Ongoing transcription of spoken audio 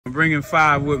I'm bringing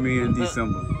 5 with me in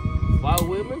December. 5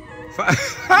 women? 5.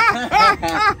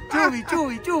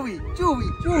 Chewy.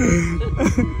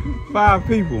 5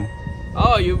 people.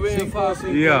 Oh, you're bringing 5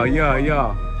 people?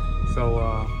 Yeah.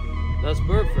 So, that's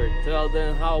perfect. Tell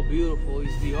them how beautiful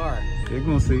is VR. They're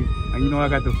gonna see. And you know I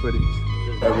got the footage.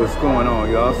 Hey, what's going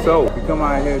on, y'all? So, we come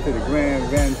out here to the Grand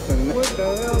Vention. What the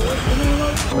hell? What's the name of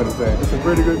it? I'm gonna say, it's a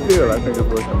pretty good deal. I think it's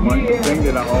worth the money. The thing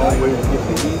that I always get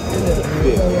to eat is the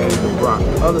fish and the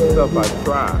broccoli. Other stuff I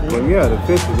try. But yeah, the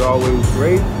fish is always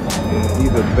great. It's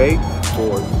either baked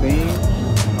or steamed.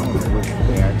 I don't know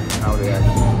how they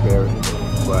actually prepare it.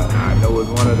 But I know it's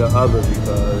one of the others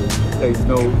because it tastes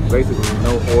basically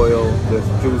no oil, just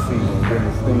juicy, and then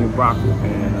the steamed broccoli.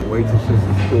 And the waitress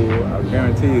is cool. I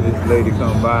guarantee you this lady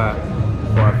come by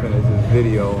before I finish this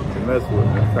video to mess with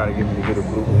me, try to get me to get a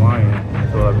blue Hawaiian.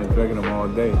 So I've been drinking them all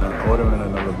day. I'm ordering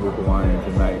another blue Hawaiian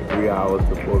tonight, 3 hours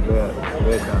before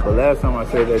bedtime. But last time I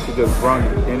said that, she just brung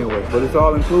it anyway. But it's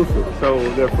all inclusive, so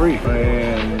they're free.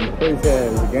 And the place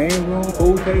has a game room,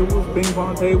 pool tables, ping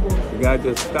pong tables. The guy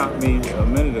just stopped me a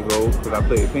minute ago because I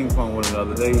played ping pong with him the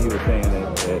other day. He was saying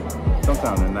that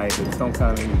sometime tonight there's some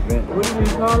kind of event. What do we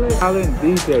call it? Silent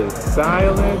DJ.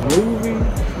 Silent movie?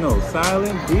 No,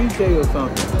 silent DJ or something.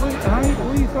 What are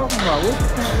you talking about?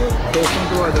 There's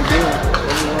something like they give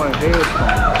everyone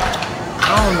headphones.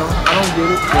 I don't know. I don't get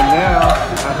it. But now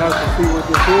I have to see what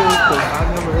this is because I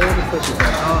never heard of such a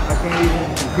thing. I can't even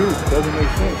compute. It doesn't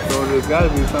make sense. So there's got to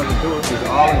be something to it. It's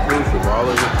all inclusive. All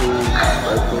of the food,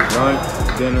 breakfast, lunch,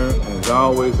 dinner, and there's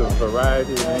always a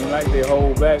variety. It ain't like they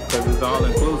hold back because it's all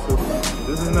inclusive.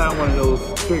 This is not one of those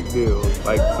trick deals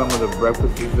like some of the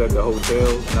breakfasts at the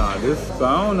hotels. Nah, so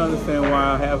I don't understand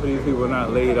why half of these people are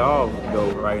not laid off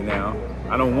though right now.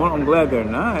 I'm glad they're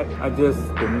not. It just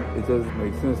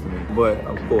makes sense to me. But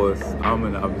of course, I'm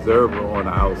an observer on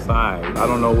the outside. I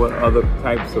don't know what other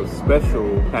types of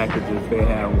special packages they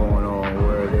have going on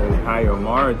where there's higher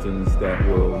margins that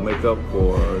will make up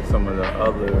for some of the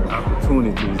other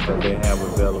opportunities that they have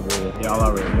available. Y'all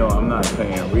already know I'm not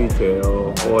paying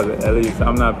retail, or at least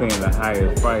I'm not paying the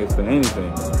highest price for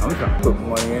anything. I'm trying to put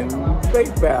money in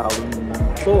PayPal,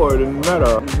 Ford, and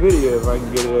Meta, Video if I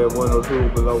can get it at 102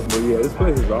 below. But yeah, this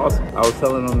place is awesome. I was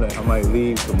telling them that I might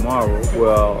leave tomorrow.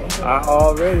 Well, I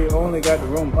already only got the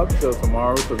room up till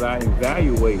tomorrow because I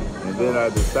evaluate and then I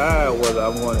decide whether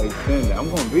I'm going to extend it. I'm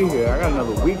going to be here. I got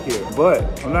another week here, but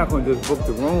I'm not going to just book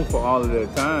the room for all of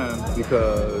that time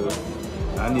because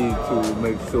I need to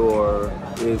make sure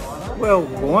it's, well,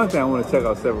 for one thing, I want to check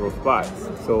out several spots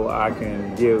so I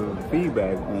can give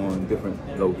feedback on different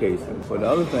locations. But the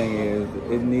other thing is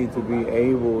it needs to be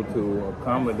able to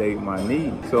accommodate my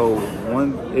needs. So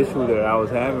one issue that I was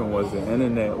having was the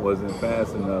internet wasn't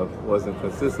fast enough, wasn't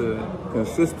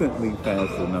consistently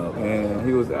fast enough. And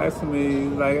he was asking me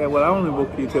like, well, I only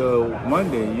booked you till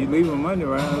Monday. You leaving Monday,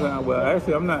 right? I was like, well,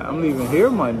 actually, I'm leaving here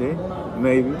Monday.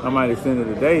 Maybe I might extend it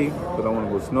a day because I want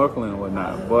to go snorkeling and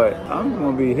whatnot. But I'm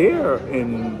going to be here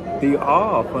in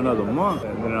DR for another month.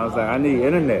 And then I was like, I need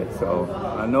internet. So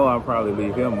I know I'll probably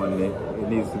leave here Monday. It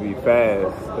needs to be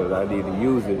fast because I need to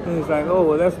use it. And he's like, oh,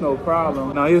 well, that's no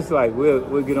problem. Now he's like,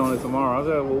 we'll get on it tomorrow. I was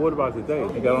like, well, what about today?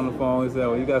 He got on the phone. He said,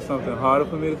 well, you got something harder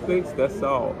for me to fix? That's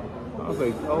all. I was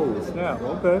like, oh, snap,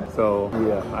 okay. So,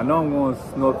 yeah, I know I'm going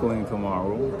snorkeling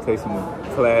tomorrow, take some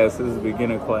classes,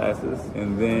 beginner classes,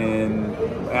 and then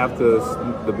after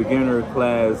the beginner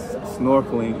class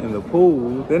snorkeling in the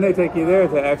pool, then they take you there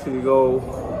to actually go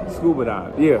scuba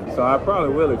dive. Yeah, so I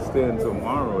probably will extend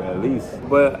tomorrow at least.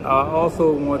 But I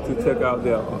also want to check out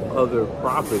their other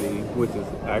property, which is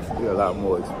actually a lot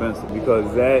more expensive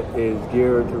because that is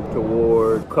geared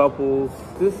toward couples.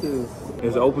 This is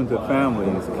open to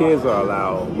families. Kids are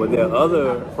allowed, but their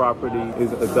other property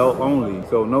is adult only.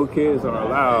 So no kids are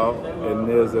allowed, and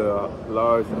there's a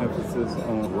large emphasis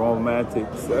on romantic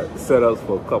setups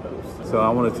for couples. So I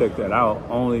want to check that out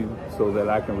only so that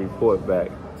I can report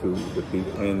back to the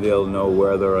people and they'll know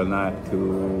whether or not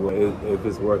if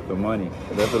it's worth the money.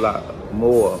 That's a lot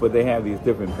more, but they have these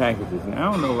different packages. And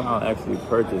I don't know if I'll actually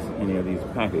purchase any of these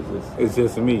packages. It's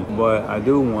just me, but I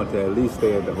do want to at least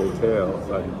stay at the hotel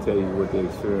so I can tell you what the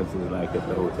experience is like at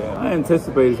the hotel. I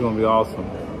anticipate it's going to be awesome.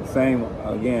 Same,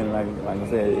 again, like I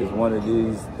said, it's one of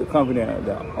these, the company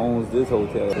that owns this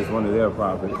hotel is one of their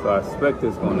properties. So I expect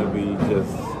it's going to be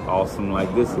just awesome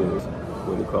like this is.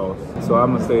 What it costs. So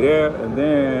I'm gonna stay there, and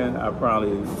then I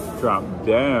probably drop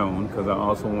down because I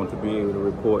also want to be able to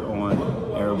report on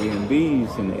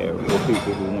Airbnbs in the area for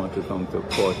people who want to come to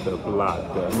Puerto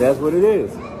Plata. And that's what it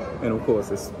is. And of course,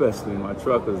 especially my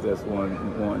truckers that's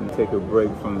wanting to take a break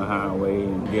from the highway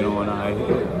and get on out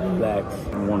here and relax.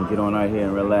 And want to get on out here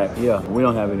and relax. Yeah, we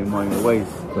don't have any money to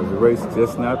waste because the rate's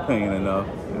just not paying enough.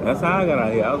 That's how I got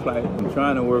out here. I was like, I'm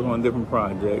trying to work on different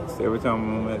projects. Every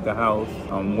time I'm at the house,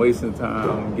 I'm wasting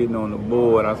time getting on the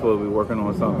board. I'm supposed to be working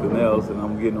on something else, and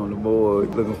I'm getting on the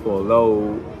board looking for a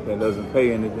load that doesn't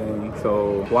pay anything.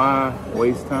 So why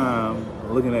waste time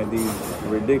looking at these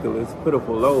ridiculous,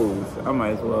 pitiful loads? I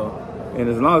might as well. And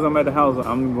as long as I'm at the house,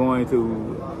 I'm going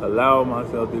to allow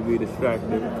myself to be distracted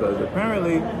because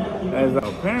apparently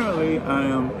I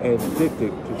am addicted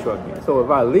to trucking. So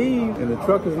if I leave and the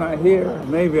truck is not here,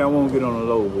 maybe I won't get on a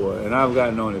load board. And I've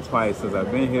gotten on it twice since I've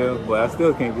been here, but I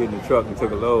still can't get in the truck and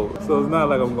take a load. So it's not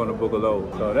like I'm going to book a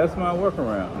load. So that's my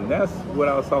workaround. And that's what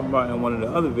I was talking about in one of the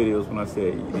other videos when I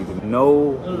said you need to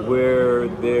know where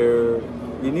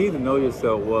you need to know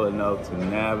yourself well enough to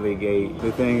navigate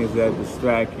the things that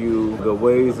distract you, the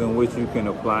ways in which you can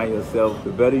apply yourself. The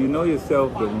better you know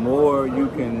yourself, the more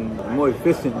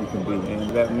efficient you can be. And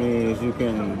that means you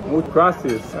can move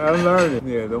process. I'm learning.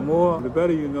 Yeah, the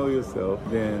better you know yourself,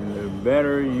 then the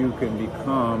better you can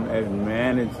become at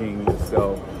managing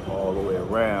yourself all the way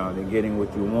around and getting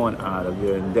what you want out of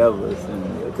your endeavors.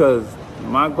 And because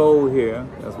my goal here,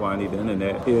 that's why I need the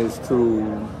internet, is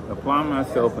to apply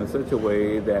myself in such a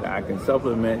way that I can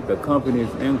supplement the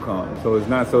company's income so it's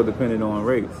not so dependent on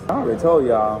rates. I already told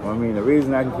y'all, I mean, the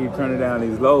reason I can keep turning down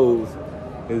these loads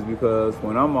is because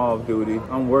when I'm off duty,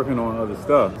 I'm working on other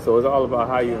stuff. So it's all about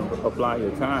how you apply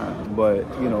your time. But,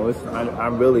 you know, I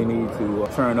really need to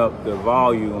turn up the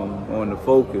volume on the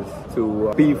focus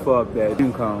to beef up that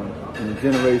income and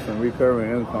generation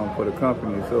recurring income for the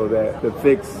company so that the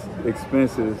fixed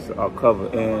expenses are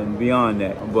covered and beyond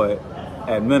that. But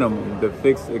at minimum, the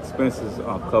fixed expenses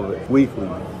are covered weekly.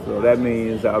 So that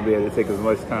means I'll be able to take as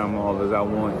much time off as I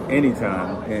want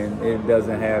anytime, and it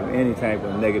doesn't have any type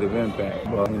of negative impact.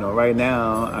 But, you know, right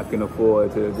now I can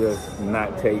afford to just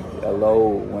not take a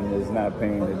load when it's not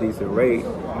paying a decent rate.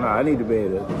 No, I need to be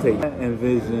able to take. I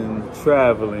envision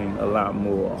traveling a lot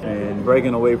more and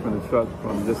breaking away from the truck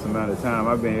from this amount of time.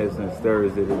 I've been here since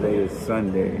Thursday. Today is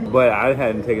Sunday. But I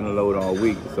hadn't taken a load all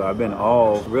week. So I've been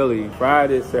off really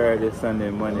Friday, Saturday,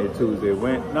 Sunday, Monday, Tuesday.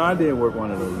 No, I didn't work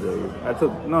one of those days. I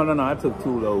took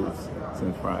 2 loads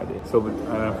since Friday. So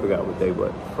I forgot what day,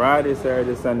 but Friday,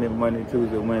 Saturday, Sunday, Monday,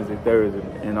 Tuesday, Wednesday, Thursday.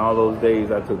 And all those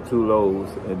days I took 2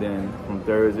 loads. And then from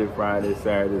Thursday, Friday,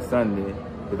 Saturday, Sunday,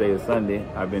 today is Sunday,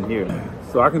 I've been here.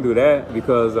 So I can do that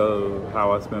because of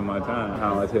how I spend my time,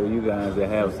 how I tell you guys to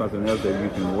have something else that you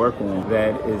can work on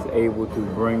that is able to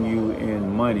bring you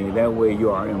in money. That way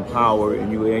you are empowered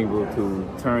and you're able to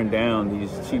turn down these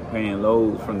cheap paying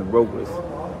loads from the brokers.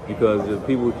 Because the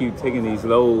people keep taking these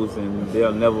loads and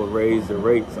they'll never raise the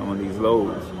rates on these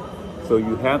loads. So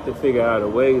you have to figure out a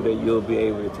way that you'll be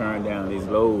able to turn down these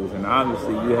loads. And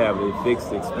obviously you have a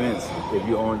fixed expense if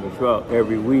you own the truck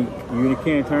every week. You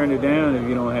can't turn it down if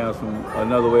you don't have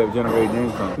another way of generating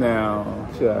income. Now,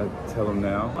 should I tell them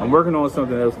now? I'm working on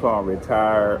something that's called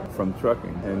Retire from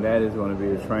Trucking. And that is going to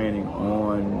be a training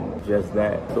on just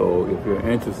that. So if you're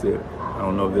interested, I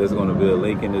don't know if there's going to be a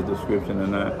link in the description or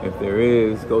not. If there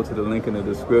is, go to the link in the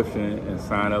description and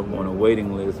sign up on a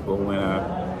waiting list for when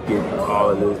I get all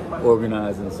of this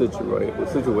organized and situated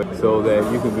so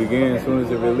that you can begin as soon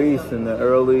as it releases in the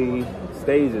early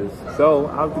stages. So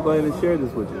I'll have to go ahead and share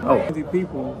this with you. 20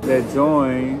 people that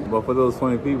join, but for those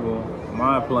 20 people,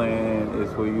 my plan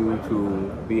is for you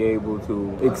to be able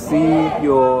to exceed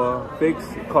your fixed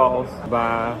costs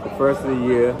by the first of the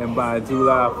year, and by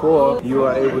July 4th, you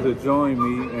are able to join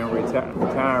me in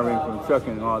retiring from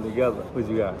trucking altogether. What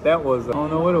you got? That was, I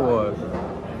don't know what it was.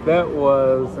 That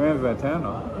was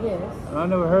Ventana. Yes. I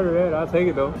never heard of that. I'll take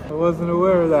it though. I wasn't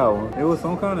aware of that one. It was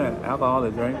some kind of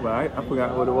alcoholic drink, but I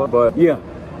forgot what it was. But yeah,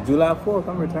 July 4th,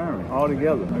 I'm retiring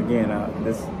altogether. Again,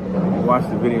 watch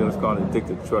the video. It's called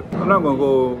Addicted to Trucking. I'm not going to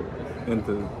go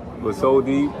into so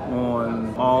deep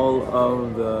on all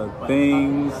of the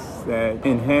things that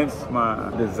enhance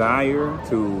my desire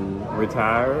to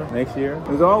retire next year.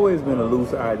 There's always been a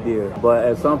loose idea, but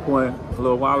at some point a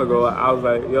little while ago I was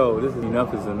like, yo, this is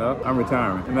enough is enough. I'm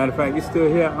retiring. As a matter of fact, you're still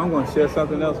here. I'm going to share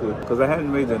something else with you because I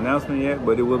hadn't made the announcement yet,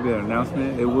 but it will be an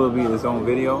announcement. It will be its own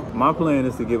video. My plan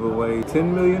is to give away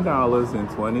 $10 million in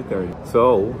 2030.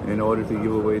 So in order to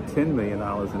give away $10 million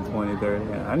in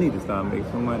 2030, I need to start making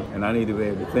some money, and I need to be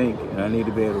able to think, and I need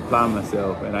to be able to apply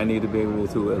myself, and I need to be able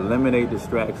to eliminate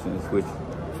distractions, which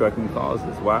trucking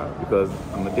causes. Why? Because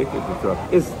I'm addicted to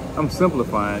trucking. I'm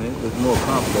simplifying it. It's more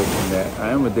complex than that. I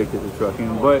am addicted to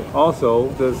trucking, but also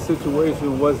the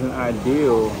situation wasn't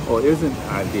ideal or isn't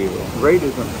ideal. Rate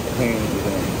isn't paying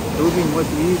anything. It would be much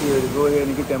easier to go ahead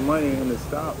and get that money in the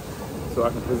stop so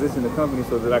I can position the company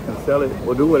so that I can sell it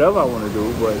or do whatever I want to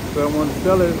do. But if I want to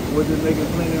sell it, we're just making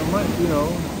plenty of money, you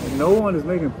know. No one is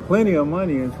making plenty of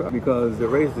money in truck because the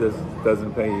race just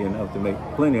doesn't pay you enough to make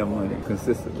plenty of money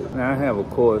consistently. Now I have a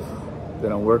course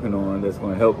that I'm working on that's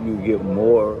going to help you get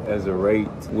more as a rate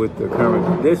with the current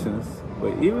conditions.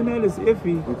 But even that is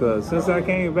iffy because since I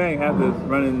came back after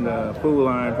running the food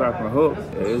line dropping hooks,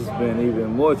 it's been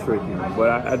even more tricky.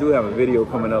 But I do have a video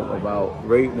coming up about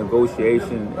rate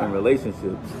negotiation and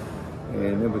relationships.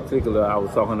 And in particular, I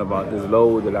was talking about this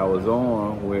load that I was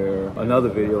on where another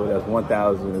video that's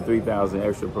 1,000 to 3,000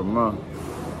 extra per month.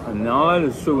 And all that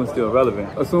is true and still relevant,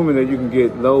 assuming that you can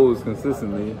get loads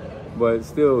consistently. But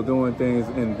still doing things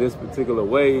in this particular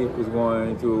way is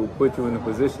going to put you in a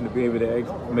position to be able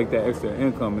to make that extra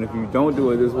income. And if you don't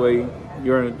do it this way,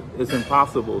 it's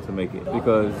impossible to make it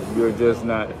because you're just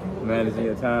not managing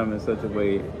your time in such a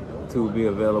way to be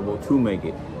available to make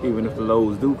it. Even if the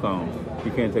loads do come,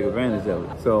 you can't take advantage of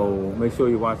it. So make sure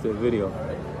you watch that video.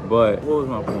 But what was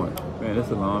my point? Man, this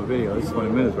is a long video. It's 20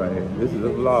 minutes right here. This is a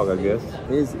vlog, I guess.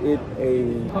 Is it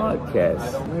a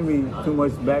podcast? Maybe too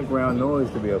much background noise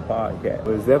to be a podcast,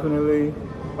 but it's definitely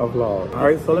a vlog. All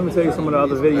right, so let me tell you some of the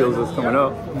other videos that's coming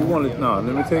up.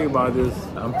 Let me tell you about this.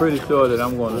 I'm pretty sure that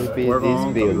I'm going to work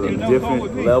on the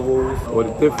different levels or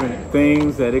the different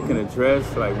things that it can address.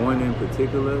 Like one in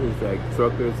particular is like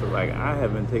truckers. So like I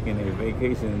haven't taken a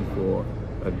vacation for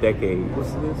a decade.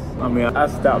 What's this? I mean, I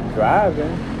stopped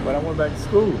driving, but I went back to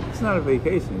school. It's not a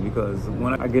vacation because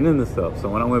when I get into stuff. So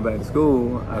when I went back to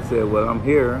school, I said, well, I'm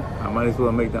here. I might as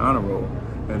well make the honor roll.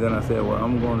 And then I said, well,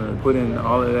 I'm going to put in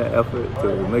all of that effort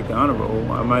to make the honor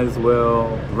roll. I might as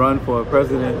well run for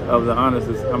president of the honor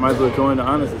society. I might as well join the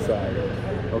honor society.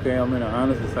 Okay, I'm in the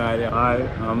honor society.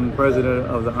 I'm president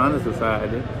of the honor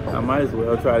society. I might as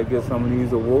well try to get some of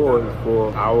these awards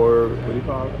for our, what do you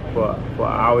call it? For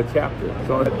our chapter.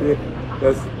 So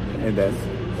that's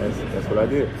what I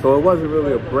did. So it wasn't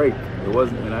really a break. It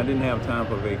wasn't, and I didn't have time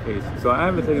for vacation. So I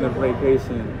haven't taken a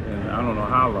vacation in I don't know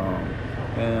how long.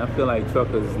 And I feel like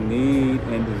truckers need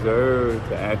and deserve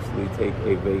to actually take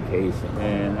a vacation.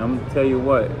 And I'm gonna tell you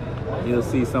what, you'll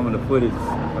see some of the footage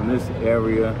from this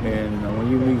area, and when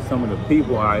you meet some of the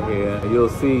people out here, you'll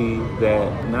see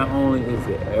that not only is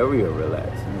the area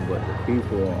relaxing, but the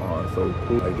people are so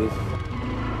cool. Like this.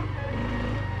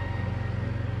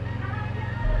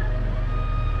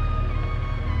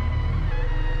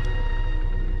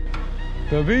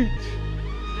 The beach.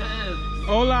 Yes.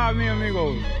 Hola, mi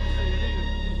amigo.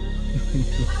 You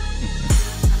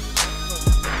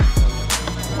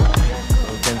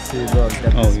can see, look,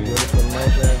 that's beautiful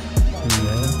night there.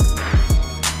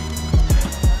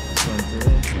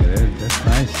 Yeah, that's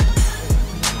nice.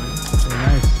 So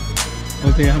nice.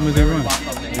 Okay, how much they run? This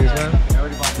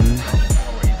one?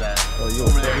 Oh, you'll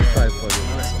 45 for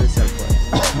the special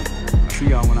price. See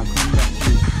y'all.